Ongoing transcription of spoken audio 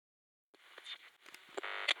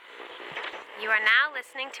You are now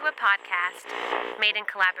listening to a podcast made in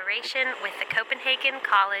collaboration with the Copenhagen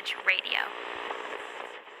College Radio.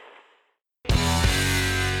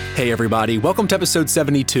 Hey everybody, welcome to episode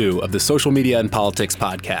 72 of the Social Media and Politics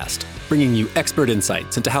podcast, bringing you expert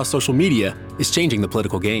insights into how social media is changing the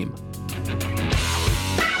political game.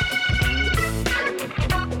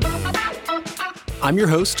 I'm your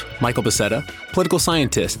host, Michael Becerra, political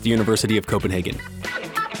scientist at the University of Copenhagen.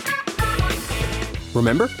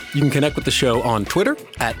 Remember, you can connect with the show on Twitter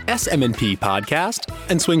at SMNP Podcast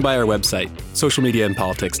and swing by our website,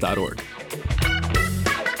 socialmediaandpolitics.org.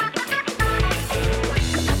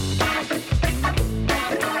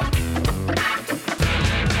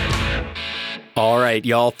 All right,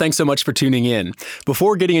 y'all. Thanks so much for tuning in.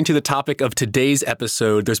 Before getting into the topic of today's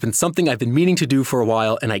episode, there's been something I've been meaning to do for a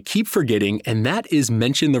while and I keep forgetting, and that is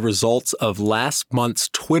mention the results of last month's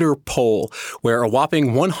Twitter poll, where a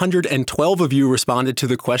whopping 112 of you responded to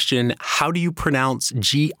the question, how do you pronounce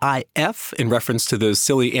GIF, in reference to those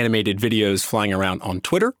silly animated videos flying around on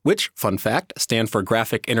Twitter, which, fun fact, stand for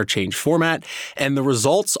Graphic Interchange Format. And the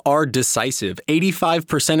results are decisive.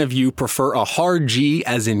 85% of you prefer a hard G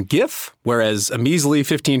as in GIF, whereas a measly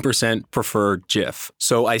 15% prefer GIF.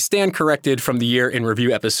 So I stand corrected from the year in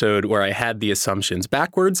review episode where I had the assumptions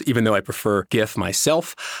backwards, even though I prefer GIF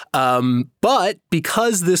myself. But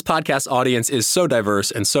because this podcast audience is so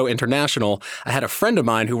diverse and so international, I had a friend of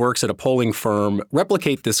mine who works at a polling firm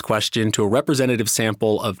replicate this question to a representative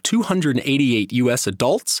sample of 288 U.S.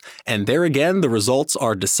 adults. And there again, the results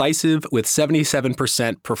are decisive, with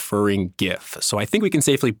 77% preferring GIF. So I think we can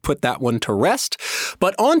safely put that one to rest.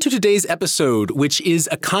 But on to today's episode, which is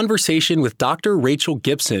a conversation with Dr. Rachel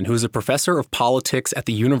Gibson, who is a professor of politics at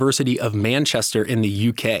the University of Manchester in the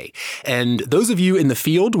UK. And those of you in the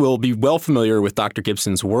field will be well familiar with Dr.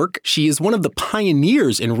 Gibson's work. She is one of the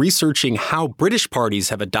pioneers in researching how British parties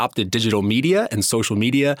have adopted digital media and social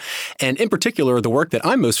media. And in particular, the work that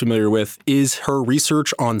I'm most familiar with is her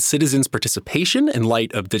research on citizens' participation in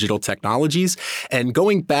light of digital technologies. And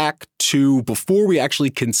going back to before we actually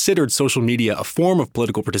considered social media a form of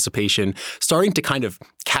political participation, starting to kind of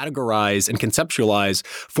categorize and conceptualize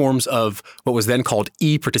forms of what was then called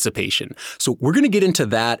e-participation. So we're going to get into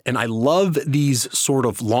that, and I love these sort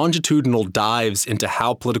of longitudinal dives into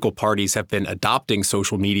how political parties have been adopting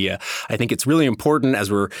social media. I think it's really important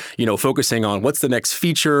as we're, focusing on what's the next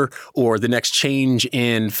feature or the next change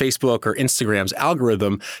in Facebook or Instagram's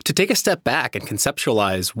algorithm, to take a step back and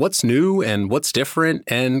conceptualize what's new and what's different,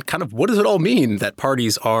 and kind of what does it all mean that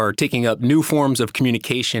parties are taking up new forms of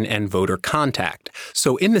communication and voter contact.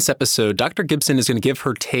 So in this episode, Dr. Gibson is going to give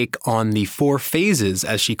her take on the 4 phases,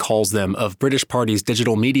 as she calls them, of British parties'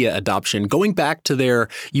 digital media adoption, going back to their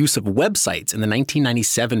use of websites in the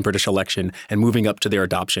 1997 British election and moving up to their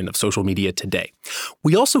adoption of social media today.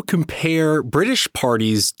 We also compare British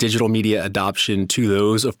parties' digital media adoption to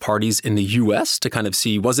those of parties in the US to kind of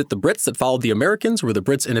see, was it the Brits that followed the Americans? Were the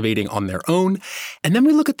Brits innovating on their own? And then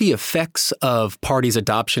we look at the effects of parties'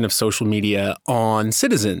 adoption of social media on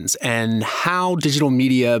citizens and how digital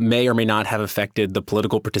media may or may not have affected the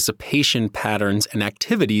political participation patterns and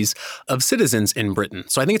activities of citizens in Britain.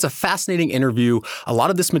 So I think it's a fascinating interview. A lot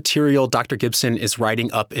of this material Dr. Gibson is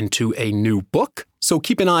writing up into a new book. So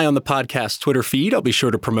keep an eye on the podcast Twitter feed. I'll be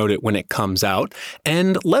sure to promote it when it comes out.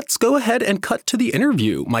 And let's go ahead and cut to the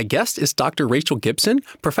interview. My guest is Dr. Rachel Gibson,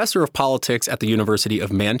 professor of politics at the University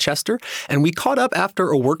of Manchester. And we caught up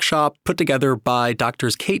after a workshop put together by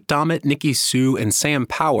Drs. Kate Dommett, Nikki Sue, and Sam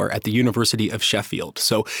Power at the University of Sheffield.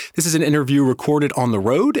 So this is an interview recorded on the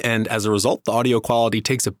road, and as a result, the audio quality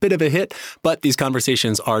takes a bit of a hit, but these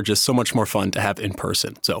conversations are just so much more fun to have in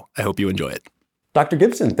person. So I hope you enjoy it. Dr.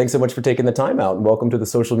 Gibson, thanks so much for taking the time out, and welcome to the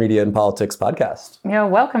Social Media and Politics podcast. You're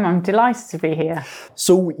welcome. I'm delighted to be here.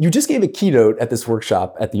 So you just gave a keynote at this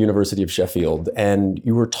workshop at the University of Sheffield, and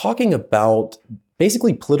you were talking about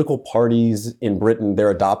basically political parties in Britain,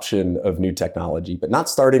 their adoption of new technology, but not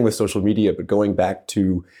starting with social media, but going back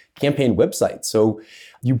to campaign websites. So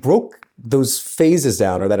you broke those phases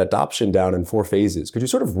down, or that adoption down, in 4 phases. Could you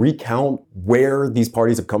sort of recount where these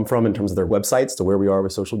parties have come from in terms of their websites to where we are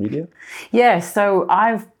with social media? Yes, so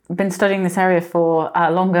I've been studying this area for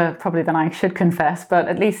longer probably than I should confess, but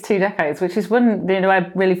at least 2 decades, which is when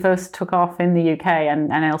I really first took off in the UK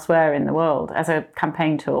and elsewhere in the world as a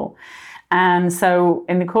campaign tool. And so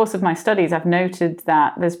in the course of my studies, I've noted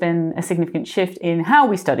that there's been a significant shift in how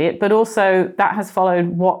we study it, but also that has followed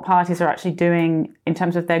what parties are actually doing in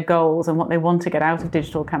terms of their goals and what they want to get out of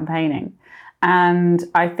digital campaigning. And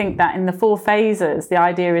I think that in the 4 phases, the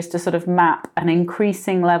idea is to sort of map an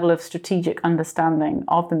increasing level of strategic understanding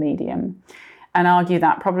of the medium and argue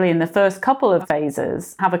that probably in the first couple of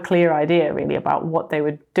phases have a clear idea really about what they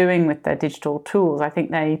were doing with their digital tools. I think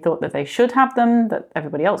they thought that they should have them, that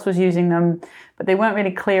everybody else was using them, but they weren't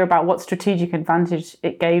really clear about what strategic advantage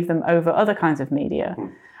it gave them over other kinds of media.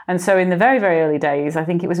 And so in the very, very early days, I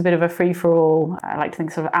think it was a bit of a free-for-all. I like to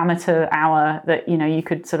think sort of amateur hour that, you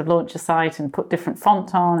could sort of launch a site and put different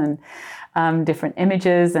font on and different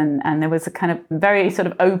images. And there was a kind of very sort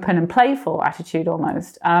of open and playful attitude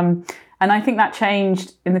almost. And I think that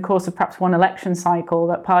changed in the course of perhaps one election cycle,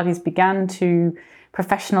 that parties began to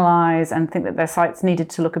professionalize and think that their sites needed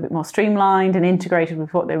to look a bit more streamlined and integrated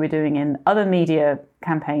with what they were doing in other media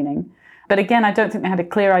campaigning. But again, I don't think they had a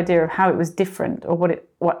clear idea of how it was different or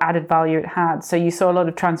what added value it had. So you saw a lot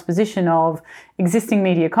of transposition of existing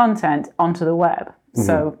media content onto the web. Mm-hmm.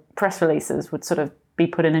 So press releases would sort of be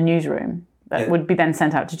put in a newsroom that would be then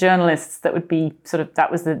sent out to journalists. That would be sort of,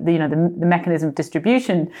 that was the mechanism of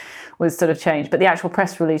distribution was sort of changed, but the actual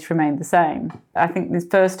press release remained the same. I think these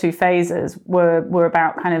first two phases were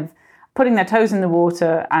about kind of putting their toes in the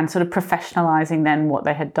water and sort of professionalizing then what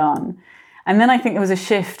they had done. And then I think there was a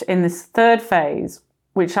shift in this third phase,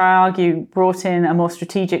 which I argue brought in a more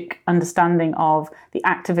strategic understanding of the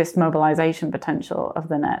activist mobilization potential of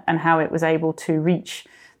the net and how it was able to reach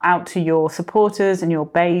out to your supporters and your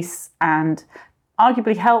base and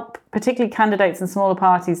arguably help particularly candidates and smaller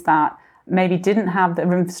parties that maybe didn't have the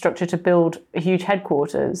infrastructure to build a huge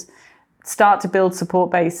headquarters, start to build support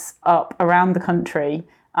base up around the country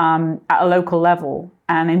at a local level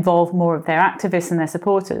and involve more of their activists and their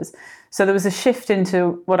supporters. So there was a shift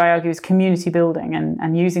into what I argue is community building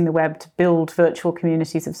and using the web to build virtual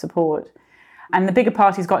communities of support. And the bigger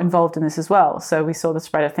parties got involved in this as well. So we saw the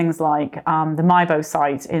spread of things like the Maibo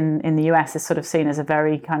site in the US is sort of seen as a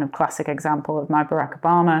very kind of classic example of My Barack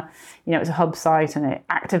Obama. It was a hub site and it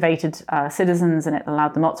activated citizens and it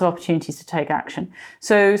allowed them lots of opportunities to take action.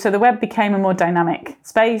 So the web became a more dynamic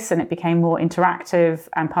space and it became more interactive,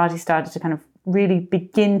 and parties started to kind of really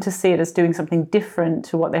begin to see it as doing something different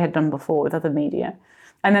to what they had done before with other media.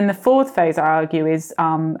 And then the fourth phase, I argue, is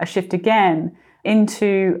a shift again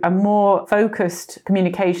into a more focused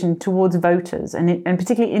communication towards voters and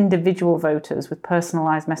particularly individual voters with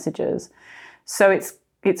personalized messages. So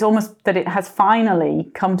it's almost that it has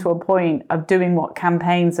finally come to a point of doing what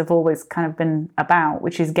campaigns have always kind of been about,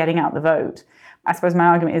 which is getting out the vote. I suppose my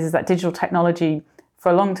argument is that digital technology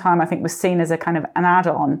for a long time, I think, was seen as a kind of an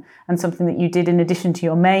add-on and something that you did in addition to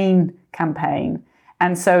your main campaign.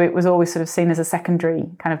 And so it was always sort of seen as a secondary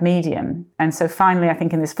kind of medium. And so finally, I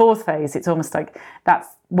think in this fourth phase, it's almost like that's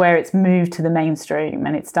where it's moved to the mainstream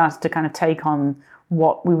and it started to kind of take on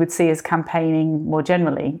what we would see as campaigning more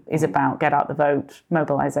generally is about get out the vote,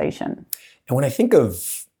 mobilization. And when I think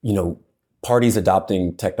of, parties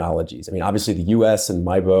adopting technologies, I mean, obviously the US and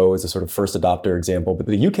Maibo is a sort of first adopter example, but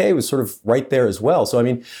the UK was sort of right there as well. So, I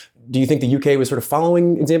mean, do you think the UK was sort of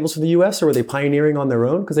following examples from the US, or were they pioneering on their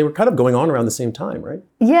own? Because they were kind of going on around the same time, right?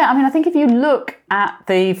 Yeah, I mean, I think if you look at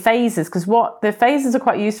the phases, because the phases are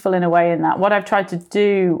quite useful in a way in that what I've tried to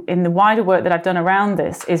do in the wider work that I've done around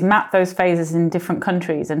this is map those phases in different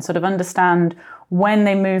countries and sort of understand when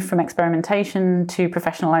they move from experimentation to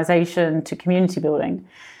professionalization to community building.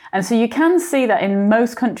 And so you can see that in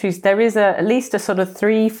most countries, there is at least a sort of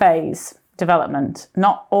 3-phase development.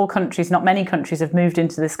 Not all countries, not many countries have moved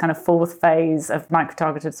into this kind of fourth phase of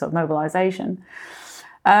micro-targeted sort of mobilization.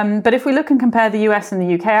 But if we look and compare the US and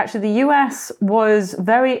the UK, actually the US was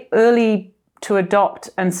very early to adopt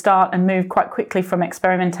and start and move quite quickly from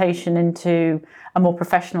experimentation into a more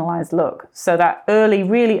professionalized look. So that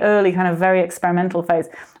really early kind of very experimental phase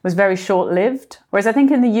was very short-lived. Whereas I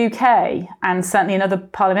think in the UK, and certainly in other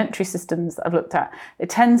parliamentary systems that I've looked at, it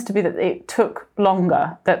tends to be that it took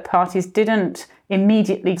longer, that parties didn't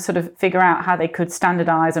immediately sort of figure out how they could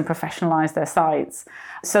standardize and professionalize their sites.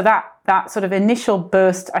 So that sort of initial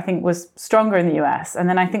burst, I think, was stronger in the US. And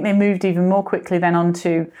then I think they moved even more quickly then on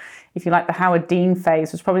to, if you like, the Howard Dean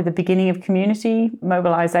phase was probably the beginning of community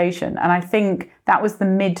mobilization. And I think that was the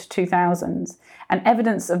mid-2000s. And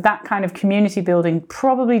evidence of that kind of community building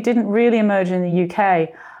probably didn't really emerge in the UK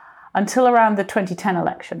until around the 2010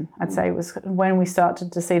 election, I'd say, was when we started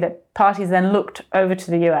to see that parties then looked over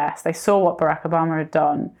to the US. They saw what Barack Obama had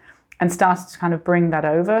done and started to kind of bring that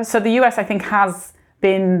over. So the US, I think, has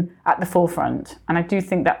been at the forefront. And I do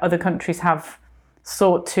think that other countries have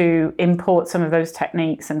sought to import some of those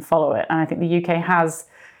techniques and follow it. And I think the UK has,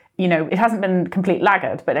 it hasn't been complete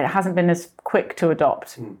laggard, but it hasn't been as quick to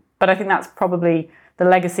adopt. But I think that's probably the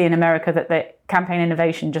legacy in America, that the campaign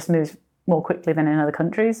innovation just moves more quickly than in other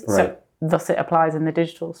countries. Right. thus it applies in the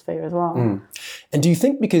digital sphere as well. And do you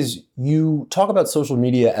think, because you talk about social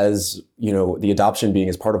media as, the adoption being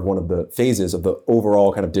as part of one of the phases of the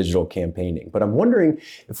overall kind of digital campaigning, but I'm wondering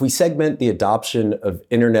if we segment the adoption of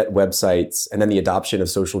internet websites and then the adoption of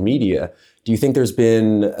social media, do you think there's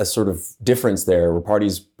been a sort of difference there? Were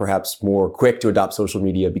parties perhaps more quick to adopt social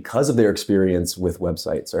media because of their experience with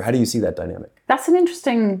websites? Or how do you see that dynamic? That's an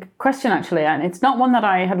interesting question, actually. And it's not one that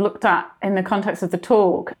I had looked at in the context of the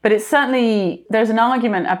talk. But it's certainly, there's an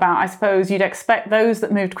argument about, I suppose, you'd expect those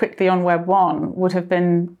that moved quickly on Web 1 would have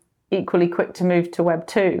been equally quick to move to Web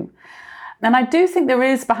 2. And I do think there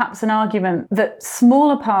is perhaps an argument that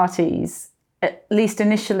smaller parties, at least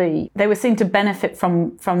initially, they were seen to benefit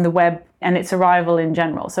from the web and its arrival in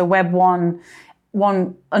general. So Web 1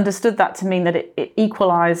 understood that to mean that it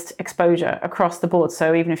equalized exposure across the board.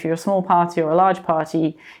 So even if you're a small party or a large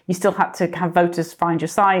party, you still had to have voters find your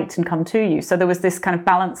site and come to you. So there was this kind of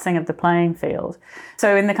balancing of the playing field.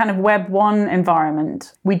 So in the kind of Web 1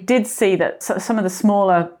 environment, we did see that some of the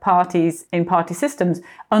smaller parties in party systems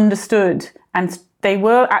understood, and they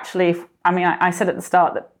were actually, I said at the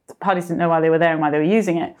start that parties didn't know why they were there and why they were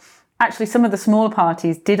using it. Actually, some of the smaller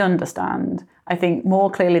parties did understand, I think, more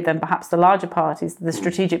clearly than perhaps the larger parties, the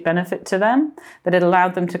strategic benefit to them, that it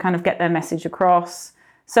allowed them to kind of get their message across.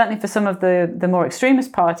 Certainly for some of the more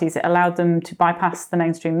extremist parties, it allowed them to bypass the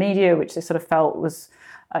mainstream media, which they sort of felt was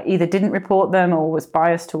either didn't report them or was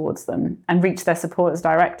biased towards them, and reach their supporters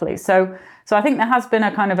directly. So I think there has been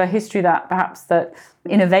a kind of a history that perhaps that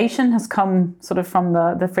innovation has come sort of from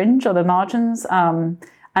the fringe or the margins.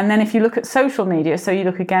 And then if you look at social media, so you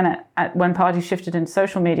look again at when parties shifted into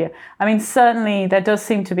social media, certainly there does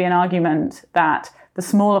seem to be an argument that the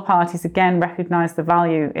smaller parties again recognise the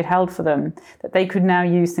value it held for them, that they could now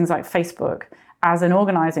use things like Facebook as an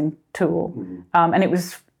organising tool. And it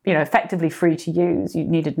was effectively free to use. You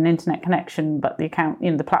needed an internet connection, but the account,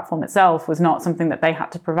 the platform itself was not something that they had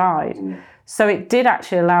to provide. So it did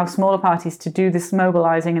actually allow smaller parties to do this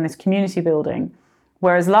mobilising and this community building.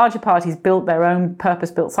 Whereas larger parties built their own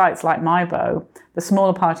purpose-built sites like Maibo, the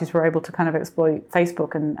smaller parties were able to kind of exploit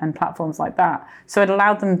Facebook and platforms like that. So it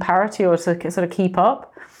allowed them parity or to sort of keep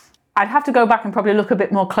up. I'd have to go back and probably look a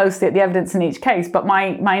bit more closely at the evidence in each case, but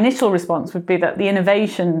my initial response would be that the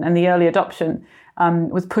innovation and the early adoption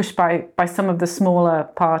was pushed by some of the smaller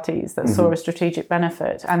parties that saw a strategic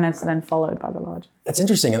benefit, and then followed by the larger. That's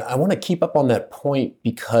interesting, and I want to keep up on that point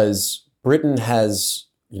because Britain has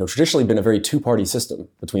traditionally been a very two-party system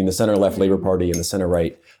between the center-left Labour Party and the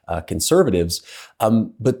center-right Conservatives.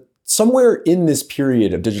 But somewhere in this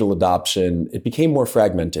period of digital adoption, it became more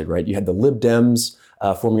fragmented, right? You had the Lib Dems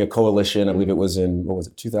forming a coalition. I believe it was in,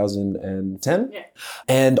 2010? Yeah.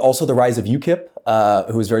 And also the rise of UKIP,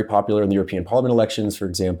 who was very popular in the European Parliament elections, for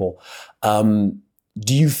example.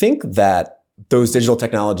 Do you think that those digital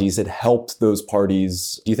technologies had helped those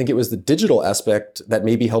parties? Do you think it was the digital aspect that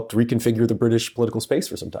maybe helped reconfigure the British political space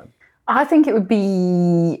for some time? I think it would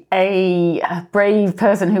be a brave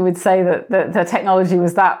person who would say that the technology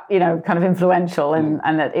was that, kind of influential and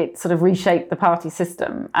that it sort of reshaped the party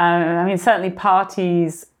system. Certainly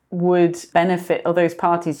parties would benefit, or those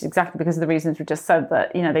parties, exactly because of the reasons we just said,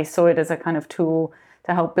 that, they saw it as a kind of tool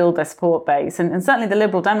to help build their support base. And certainly the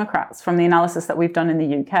Liberal Democrats, from the analysis that we've done in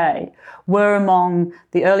the UK, were among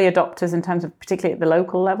the early adopters in terms of particularly at the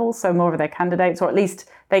local level, so more of their candidates, or at least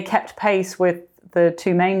they kept pace with the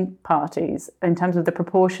two main parties in terms of the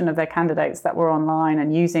proportion of their candidates that were online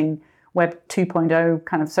and using Web 2.0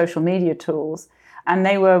 kind of social media tools. And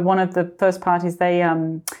they were one of the first parties. They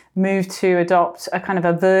moved to adopt a kind of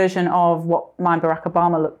a version of what my Barack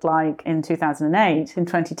Obama looked like in 2008. In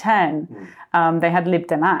 2010, they had Lib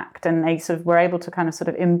Dem Act, and they sort of were able to kind of sort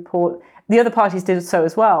of import. The other parties did so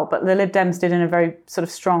as well, but the Lib Dems did in a very sort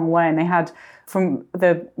of strong way. And they had, from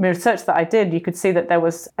the research that I did, you could see that there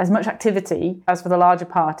was as much activity as for the larger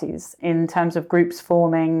parties in terms of groups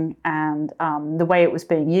forming and the way it was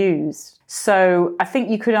being used. So I think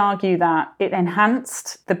you could argue that it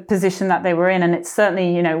enhanced the position that they were in, and it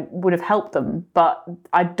certainly, would have helped them. But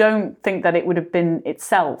I don't think that it would have been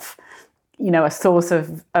itself, a source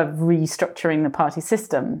of restructuring the party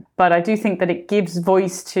system. But I do think that it gives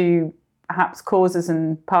voice to perhaps causes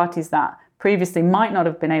and parties that previously might not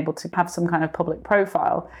have been able to have some kind of public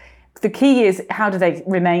profile. The key is, how do they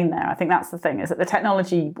remain there? I think that's the thing, is that the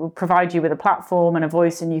technology will provide you with a platform and a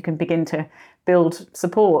voice, and you can begin to build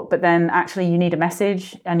support. But then actually you need a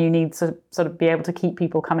message, and you need to sort of be able to keep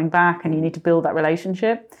people coming back, and you need to build that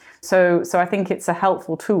relationship. So I think it's a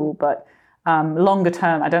helpful tool, but longer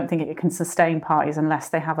term, I don't think it can sustain parties unless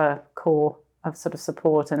they have a core of sort of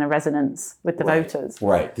support and a resonance with the voters.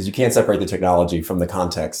 Right, because you can't separate the technology from the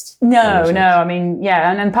context. No. I mean,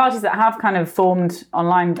 yeah, and parties that have kind of formed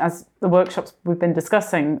online, as the workshops we've been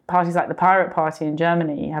discussing, parties like the Pirate Party in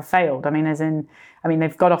Germany have failed.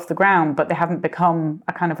 They've got off the ground, but they haven't become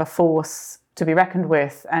a kind of a force to be reckoned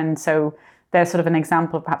with. And so they're sort of an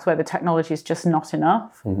example of perhaps where the technology is just not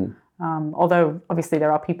enough. Mm-hmm. Although obviously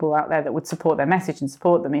there are people out there that would support their message and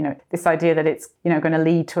support them, this idea that it's, going to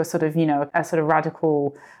lead to a sort of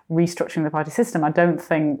radical restructuring of the party system. I don't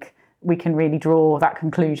think we can really draw that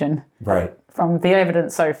conclusion from the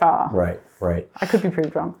evidence so far. Right. I could be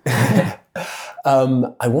proved wrong.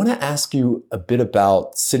 I want to ask you a bit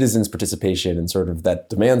about citizens' participation and sort of that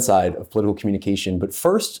demand side of political communication. But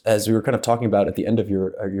first, as we were kind of talking about at the end of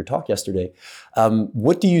your talk yesterday,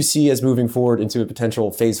 what do you see as moving forward into a potential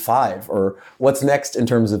phase 5, or what's next in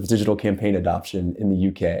terms of digital campaign adoption in the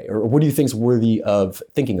UK? Or what do you think is worthy of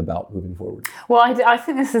thinking about moving forward? Well, I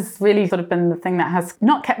think this has really sort of been the thing that has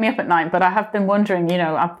not kept me up at night, but I have been wondering,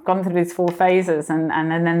 I've gone through these 4 phases and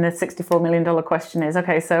then the $64 million question is,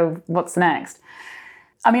 okay, so what's next?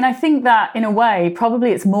 I think that in a way,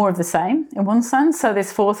 probably it's more of the same in one sense. So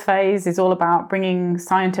this 4th phase is all about bringing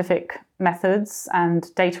scientific methods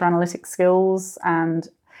and data analytics skills and,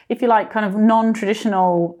 if you like, kind of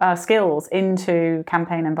non-traditional skills into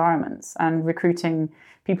campaign environments and recruiting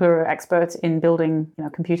people who are experts in building,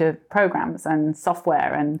 computer programs and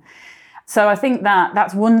software. And so I think that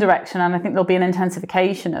that's one direction, and I think there'll be an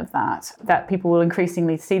intensification of that people will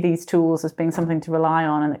increasingly see these tools as being something to rely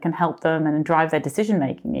on and that can help them and drive their decision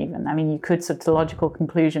making even. You could sort of, to logical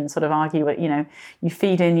conclusion, sort of argue that, you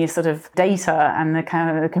feed in your sort of data and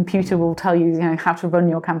the computer will tell you, how to run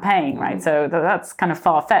your campaign, right? So that's kind of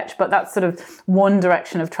far-fetched, but that's sort of one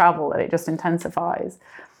direction of travel that it just intensifies.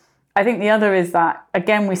 I think the other is that,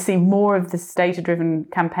 again, we see more of this data-driven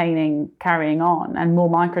campaigning carrying on and more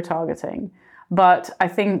micro-targeting. But I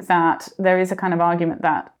think that there is a kind of argument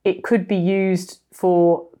that it could be used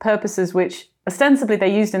for purposes which ostensibly they're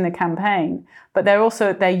used in the campaign, but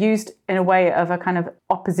they're used in a way of a kind of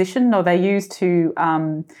opposition, or they're used to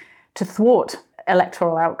thwart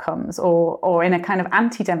electoral outcomes or in a kind of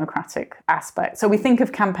anti-democratic aspect. So we think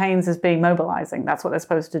of campaigns as being mobilizing. That's what they're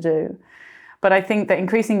supposed to do. But I think that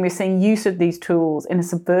increasingly we're seeing use of these tools in a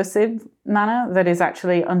subversive manner that is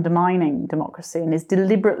actually undermining democracy and is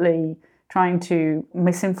deliberately trying to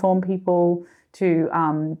misinform people, to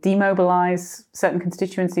demobilize certain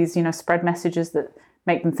constituencies, spread messages that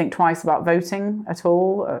make them think twice about voting at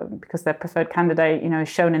all because their preferred candidate, is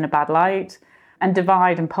shown in a bad light, and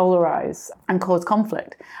divide and polarize and cause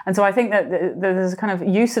conflict. And so I think that there's a kind of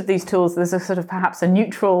use of these tools, there's a sort of perhaps a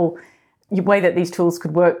neutral way that these tools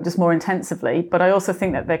could work just more intensively, but I also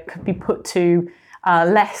think that they could be put to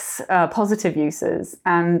less positive uses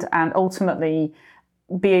and ultimately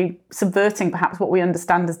be subverting perhaps what we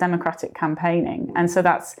understand as democratic campaigning. And so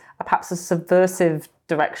that's perhaps a subversive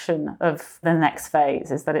direction of the next phase,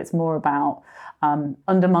 is that it's more about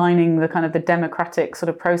undermining the kind of the democratic sort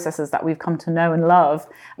of processes that we've come to know and love.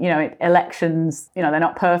 Elections, they're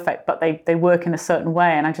not perfect, but they work in a certain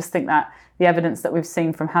way. And I just think that the evidence that we've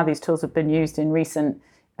seen from how these tools have been used in recent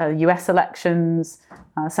US elections,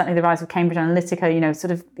 certainly the rise of Cambridge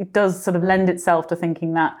Analytica, it does sort of lend itself to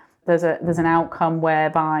thinking that there's an outcome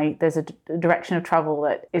whereby there's a direction of travel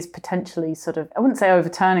that is potentially sort of, I wouldn't say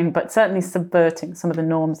overturning, but certainly subverting some of the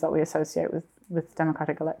norms that we associate with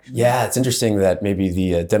democratic elections. Yeah, it's interesting that maybe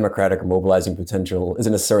the democratic or mobilizing potential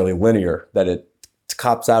isn't necessarily linear, that it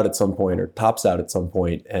tops out at some point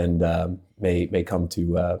and may come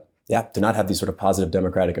to not have these sort of positive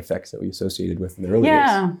democratic effects that we associated with in the early days.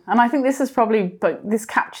 Yeah, and I think this is probably, but this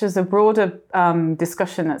captures a broader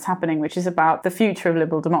discussion that's happening, which is about the future of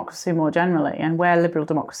liberal democracy more generally and where liberal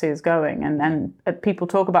democracy is going. And people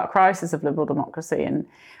talk about crisis of liberal democracy, and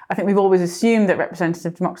I think we've always assumed that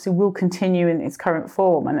representative democracy will continue in its current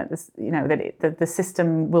form and that that the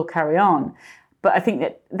system will carry on. But I think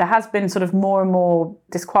that there has been sort of more and more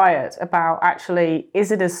disquiet about actually,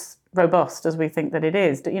 is it as robust as we think that it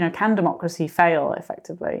is? Can democracy fail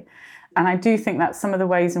effectively? And I do think that some of the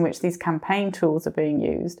ways in which these campaign tools are being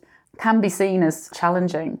used can be seen as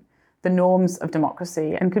challenging the norms of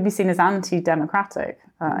democracy and could be seen as anti-democratic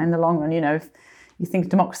in the long run. If you think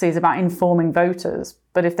democracy is about informing voters,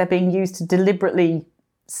 but if they're being used to deliberately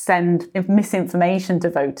send misinformation to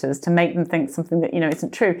voters to make them think something that,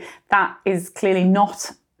 isn't true, that is clearly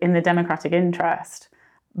not in the democratic interest.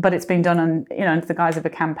 But it's being done under the guise of a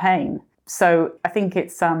campaign. So I think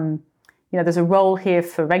it's, there's a role here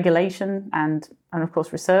for regulation and of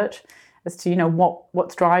course research as to,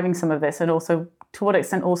 what's driving some of this, and also to what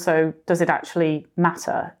extent also does it actually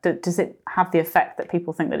matter? Does it have the effect that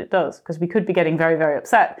people think that it does? Because we could be getting very, very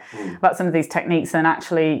upset about some of these techniques and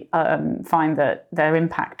actually find that their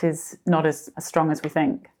impact is not as strong as we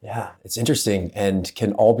think. Yeah, it's interesting and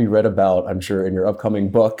can all be read about, I'm sure, in your upcoming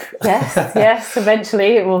book. Yes,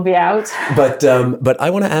 eventually it will be out. But I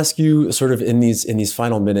want to ask you sort of in these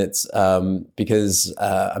final minutes, because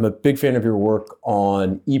I'm a big fan of your work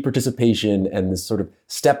on e-participation and this sort of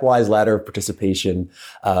stepwise ladder of participation,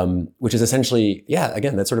 which is essentially,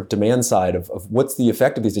 again, that sort of demand side of what's the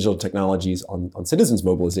effect of these digital technologies on citizens'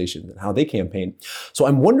 mobilization and how they campaign. So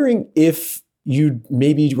I'm wondering if you'd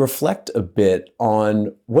maybe reflect a bit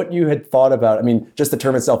on what you had thought about. I mean, just the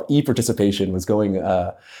term itself, e-participation, was going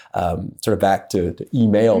sort of back to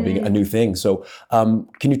email being a new thing. So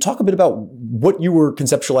can you talk a bit about what you were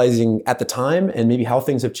conceptualizing at the time and maybe how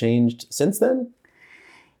things have changed since then?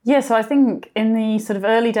 Yeah, so I think in the sort of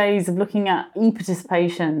early days of looking at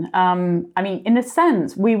e-participation, I mean, in a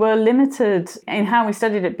sense, we were limited in how we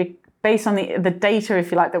studied it based on the data, if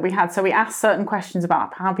you like, that we had. So we asked certain questions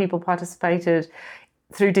about how people participated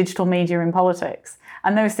through digital media in politics.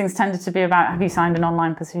 And those things tended to be about, have you signed an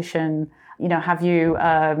online petition? Have you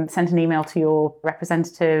sent an email to your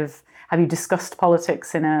representative? Have you discussed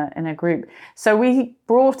politics in a group? So we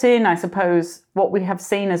brought in, I suppose, what we have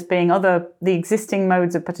seen as being the existing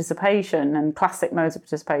modes of participation and classic modes of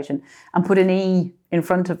participation and put an E in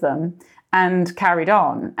front of them and carried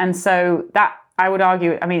on. And so that, I would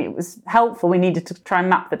argue, I mean, it was helpful. We needed to try and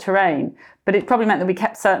map the terrain, but it probably meant that we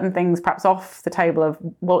kept certain things perhaps off the table of,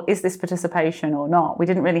 well, is this participation or not? We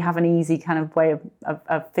didn't really have an easy kind of way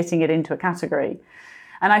of fitting it into a category.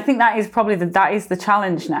 And I think that is probably that is the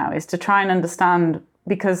challenge now, is to try and understand,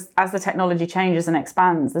 because as the technology changes and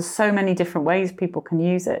expands, there's so many different ways people can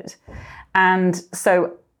use it. And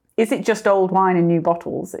so is it just old wine in new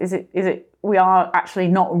bottles? Is it we are actually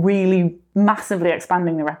not really massively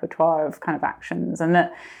expanding the repertoire of kind of actions, and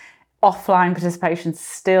that offline participation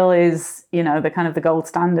still is, the kind of the gold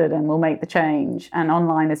standard and will make the change, and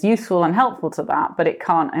online is useful and helpful to that, but it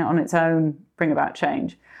can't on its own bring about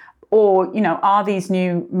change? Or, are these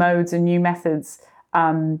new modes and new methods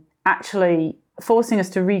actually forcing us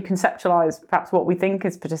to reconceptualize perhaps what we think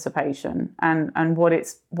is participation and what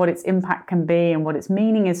its impact can be and what its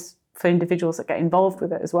meaning is for individuals that get involved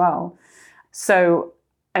with it as well? So,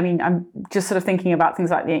 I mean, I'm just sort of thinking about things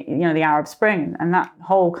like the Arab Spring and that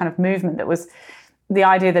whole kind of movement that was the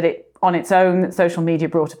idea that it on its own, that social media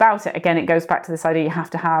brought about it. Again, it goes back to this idea you have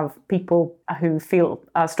to have people who feel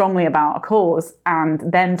strongly about a cause and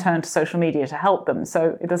then turn to social media to help them.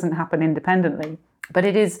 So it doesn't happen independently. But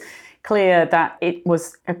it is clear that it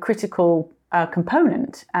was a critical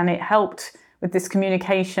component, and it helped with this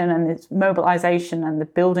communication and this mobilization and the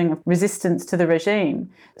building of resistance to the regime.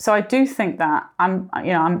 So I do think that I'm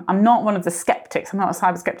not one of the skeptics. I'm not a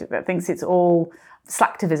cyber skeptic that thinks it's all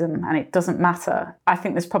slacktivism and it doesn't matter. I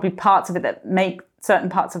think there's probably parts of it that make certain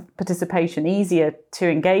parts of participation easier to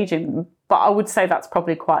engage in, but I would say that's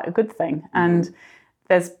probably quite a good thing. And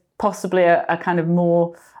there's possibly a kind of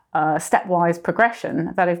more stepwise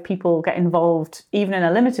progression that if people get involved, even in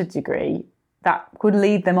a limited degree, that could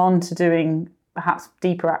lead them on to doing perhaps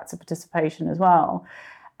deeper acts of participation as well.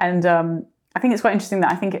 And I think it's quite interesting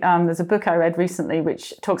that I think there's a book I read recently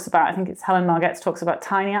which talks about, I think it's Helen Margetts talks about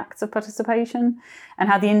tiny acts of participation and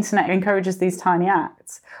how the internet encourages these tiny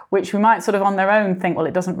acts, which we might sort of on their own think, well,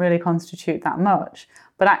 it doesn't really constitute that much.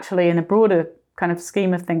 But actually in a broader kind of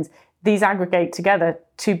scheme of things, these aggregate together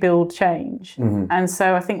to build change. And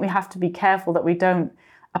so I think we have to be careful that we don't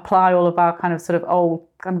apply all of our kind of sort of old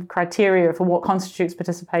kind of criteria for what constitutes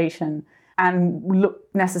participation and look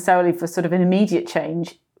necessarily for sort of an immediate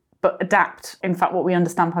change, but adapt, in fact, what we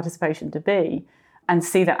understand participation to be and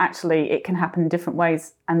see that actually it can happen in different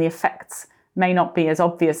ways and the effects may not be as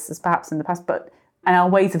obvious as perhaps in the past, but and our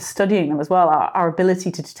ways of studying them as well, our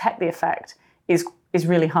ability to detect the effect is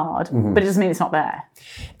really hard, but it doesn't mean it's not there.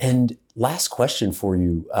 And last question for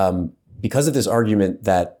you, because of this argument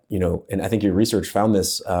that, and I think your research found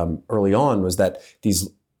this early on, was that these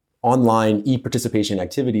online e-participation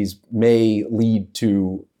activities may lead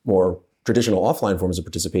to more traditional offline forms of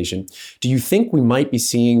participation. Do you think we might be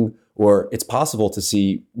seeing, or it's possible to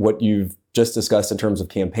see what you've just discussed in terms of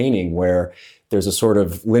campaigning, where there's a sort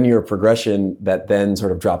of linear progression that then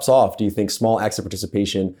sort of drops off? Do you think small acts of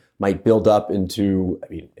participation might build up into, I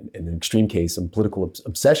mean, in an extreme case, some political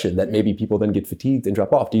obsession that maybe people then get fatigued and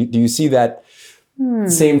drop off? Do you see that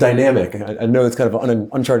same dynamic? I know it's kind of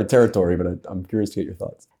uncharted territory, but I'm curious to get your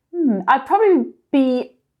thoughts. I'd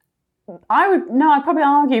probably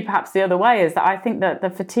argue perhaps the other way, is that I think that the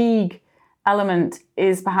fatigue element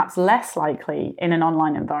is perhaps less likely in an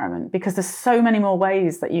online environment because there's so many more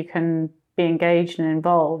ways that you can be engaged and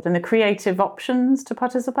involved, and the creative options to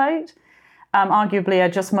participate arguably are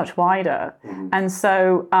just much wider. And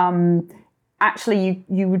so actually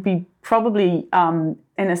you would be probably, in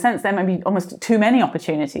a sense, there may be almost too many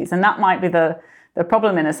opportunities, and that might be the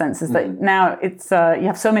problem in a sense, is that now it's you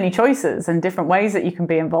have so many choices and different ways that you can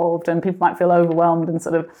be involved, and people might feel overwhelmed and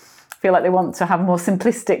sort of feel like they want to have a more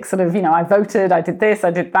simplistic sort of, I voted, I did this, I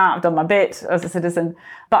did that, I've done my bit as a citizen.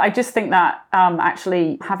 But I just think that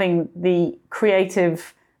actually having the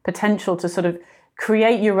creative potential to sort of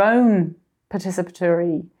create your own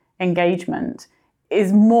participatory engagement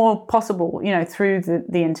is more possible, through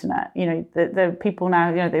the internet. The people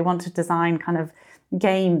now, they want to design kind of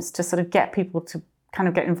games to sort of get people to kind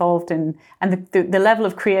of get involved in, and the level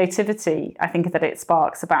of creativity I think that it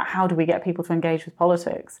sparks about how do we get people to engage with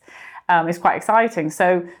politics is quite exciting.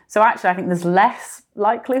 So actually I think there's less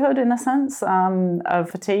likelihood in a sense of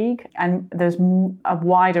fatigue, and there's a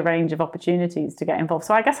wider range of opportunities to get involved.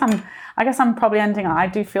 So I guess I'm probably ending on, I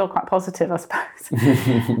do feel quite positive, I suppose,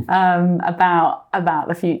 about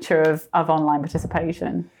the future of online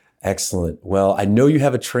participation. Excellent. Well, I know you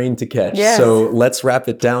have a train to catch, yes. So let's wrap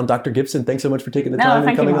it down. Dr. Gibson, thanks so much for taking the time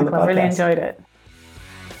and coming on the podcast. I really enjoyed it.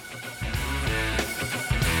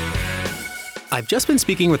 I've just been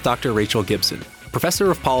speaking with Dr. Rachel Gibson,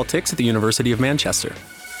 professor of politics at the University of Manchester.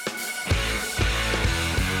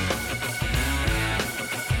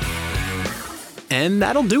 And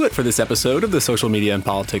that'll do it for this episode of the Social Media and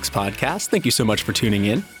Politics podcast. Thank you so much for tuning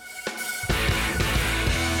in.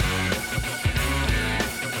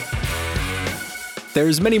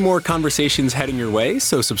 There's many more conversations heading your way,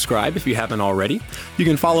 so subscribe if you haven't already. You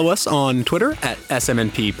can follow us on Twitter at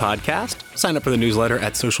SMNP Podcast. Sign up for the newsletter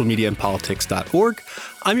at socialmediaandpolitics.org.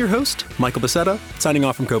 I'm your host, Michael Becerra, signing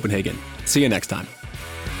off from Copenhagen. See you next time.